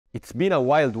It's been a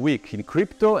wild week in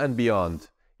crypto and beyond.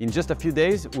 In just a few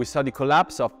days, we saw the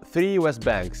collapse of 3 US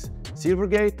banks: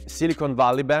 Silvergate, Silicon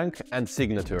Valley Bank, and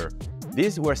Signature.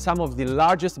 These were some of the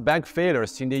largest bank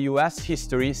failures in the US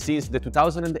history since the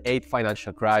 2008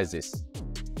 financial crisis.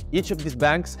 Each of these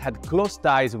banks had close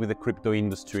ties with the crypto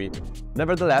industry.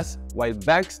 Nevertheless, while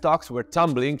bank stocks were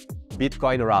tumbling,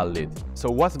 Bitcoin rallied.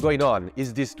 So what's going on?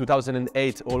 Is this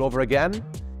 2008 all over again?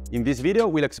 In this video,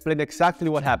 we'll explain exactly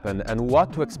what happened and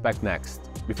what to expect next.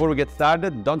 Before we get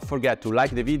started, don't forget to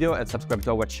like the video and subscribe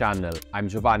to our channel. I'm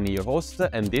Giovanni, your host,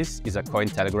 and this is a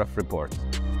Cointelegraph report.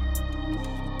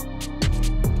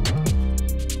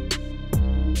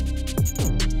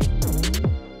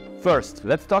 First,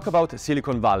 let's talk about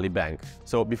Silicon Valley Bank.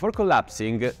 So before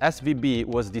collapsing, SVB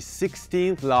was the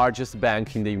 16th largest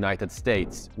bank in the United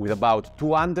States, with about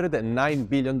 $209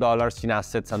 billion in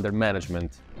assets under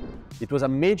management. It was a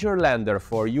major lender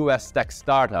for US tech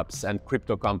startups and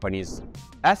crypto companies.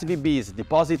 SVB's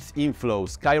deposits inflow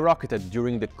skyrocketed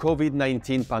during the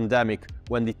COVID-19 pandemic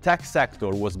when the tech sector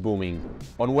was booming.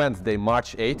 On Wednesday,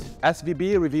 March 8,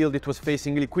 SVB revealed it was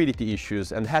facing liquidity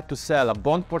issues and had to sell a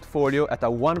bond portfolio at a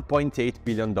 $1.8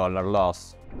 billion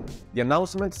loss. The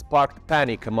announcement sparked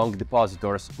panic among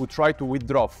depositors who tried to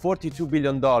withdraw $42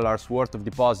 billion worth of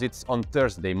deposits on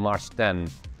Thursday, March 10.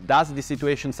 Does the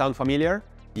situation sound familiar?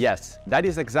 Yes, that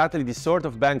is exactly the sort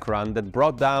of bank run that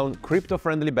brought down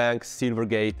crypto-friendly bank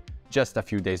Silvergate just a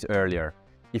few days earlier.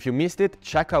 If you missed it,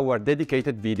 check our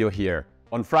dedicated video here.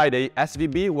 On Friday,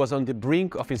 SVB was on the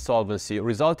brink of insolvency,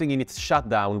 resulting in its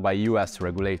shutdown by US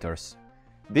regulators.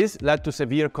 This led to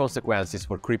severe consequences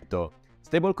for crypto.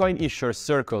 Stablecoin issuer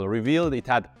Circle revealed it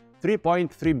had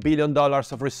 $3.3 billion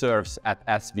of reserves at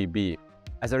SVB.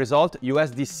 As a result,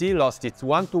 USDC lost its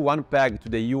one-to-one peg to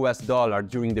the US dollar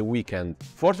during the weekend.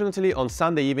 Fortunately, on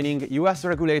Sunday evening, US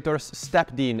regulators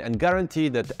stepped in and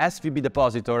guaranteed that SVB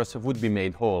depositors would be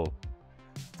made whole.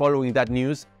 Following that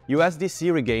news,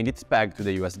 USDC regained its peg to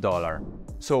the US dollar.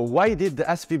 So why did the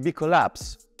SVB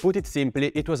collapse? Put it simply,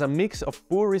 it was a mix of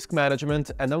poor risk management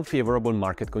and unfavorable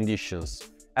market conditions.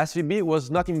 SVB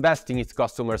was not investing its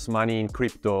customers' money in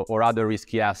crypto or other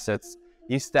risky assets.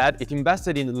 Instead, it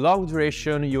invested in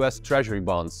long-duration US Treasury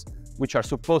bonds, which are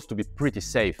supposed to be pretty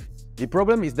safe. The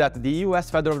problem is that the US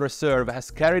Federal Reserve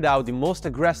has carried out the most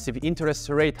aggressive interest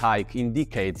rate hike in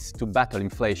decades to battle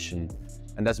inflation.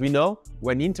 And as we know,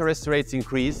 when interest rates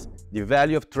increase, the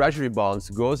value of Treasury bonds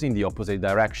goes in the opposite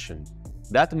direction.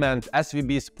 That meant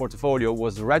SVB's portfolio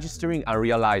was registering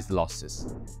unrealized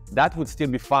losses. That would still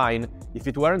be fine if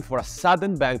it weren't for a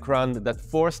sudden bank run that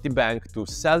forced the bank to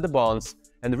sell the bonds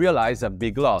and realize a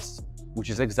big loss,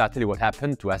 which is exactly what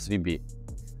happened to SVB.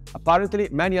 Apparently,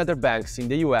 many other banks in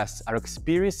the US are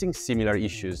experiencing similar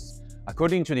issues.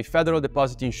 According to the Federal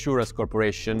Deposit Insurance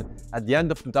Corporation, at the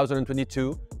end of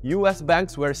 2022, US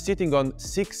banks were sitting on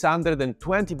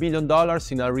 $620 billion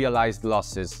in unrealized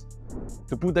losses.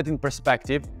 To put that in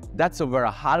perspective, that's over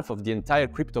a half of the entire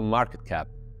crypto market cap.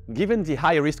 Given the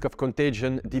high risk of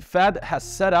contagion, the Fed has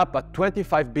set up a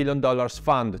 $25 billion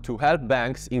fund to help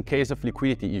banks in case of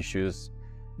liquidity issues.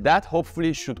 That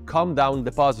hopefully should calm down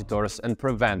depositors and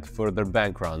prevent further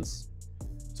bank runs.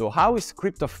 So how is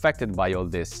crypto affected by all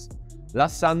this?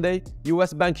 Last Sunday,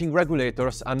 US banking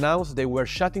regulators announced they were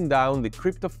shutting down the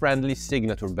crypto-friendly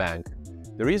Signature Bank.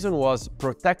 The reason was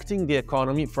protecting the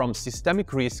economy from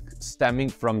systemic risk stemming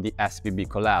from the SVB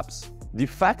collapse. The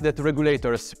fact that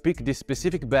regulators picked this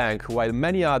specific bank while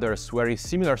many others were in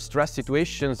similar stress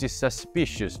situations is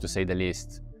suspicious, to say the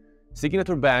least.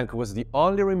 Signature Bank was the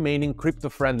only remaining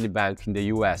crypto-friendly bank in the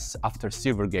US after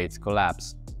Silvergate's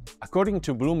collapse. According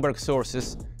to Bloomberg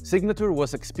sources, Signature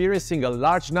was experiencing a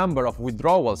large number of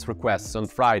withdrawals requests on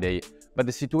Friday, but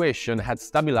the situation had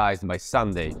stabilized by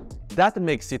Sunday. That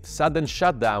makes its sudden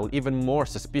shutdown even more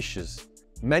suspicious.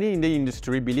 Many in the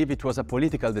industry believe it was a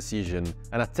political decision,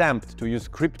 an attempt to use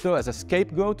crypto as a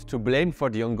scapegoat to blame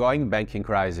for the ongoing banking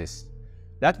crisis.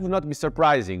 That would not be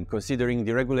surprising, considering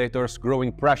the regulators'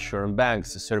 growing pressure on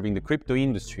banks serving the crypto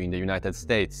industry in the United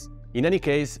States. In any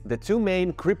case, the two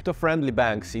main crypto-friendly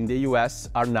banks in the US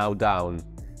are now down.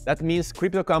 That means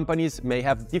crypto companies may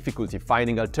have difficulty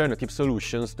finding alternative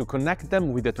solutions to connect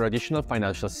them with the traditional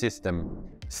financial system.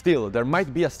 Still, there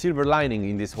might be a silver lining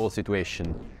in this whole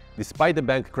situation. Despite the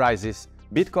bank crisis,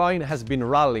 Bitcoin has been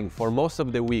rallying for most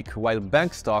of the week while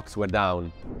bank stocks were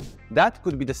down. That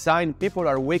could be the sign people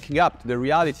are waking up to the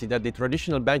reality that the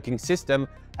traditional banking system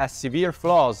has severe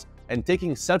flaws and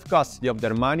taking self-custody of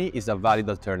their money is a valid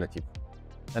alternative.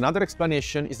 Another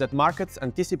explanation is that markets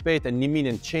anticipate an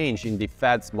imminent change in the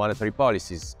Fed's monetary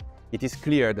policies. It is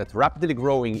clear that rapidly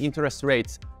growing interest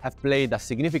rates have played a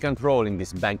significant role in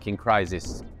this banking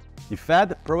crisis. The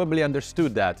Fed probably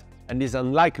understood that and is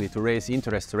unlikely to raise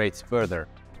interest rates further.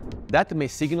 That may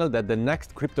signal that the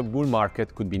next crypto bull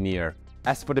market could be near.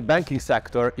 As for the banking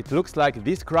sector, it looks like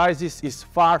this crisis is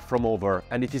far from over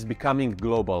and it is becoming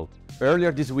global.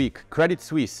 Earlier this week, Credit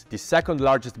Suisse, the second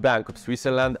largest bank of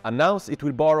Switzerland, announced it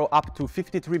will borrow up to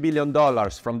 $53 billion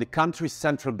from the country's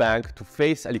central bank to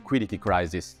face a liquidity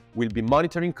crisis. We'll be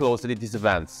monitoring closely these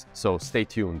events, so stay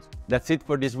tuned. That's it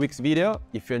for this week's video.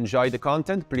 If you enjoyed the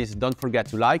content, please don't forget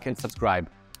to like and subscribe.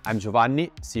 I'm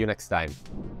Giovanni, see you next time.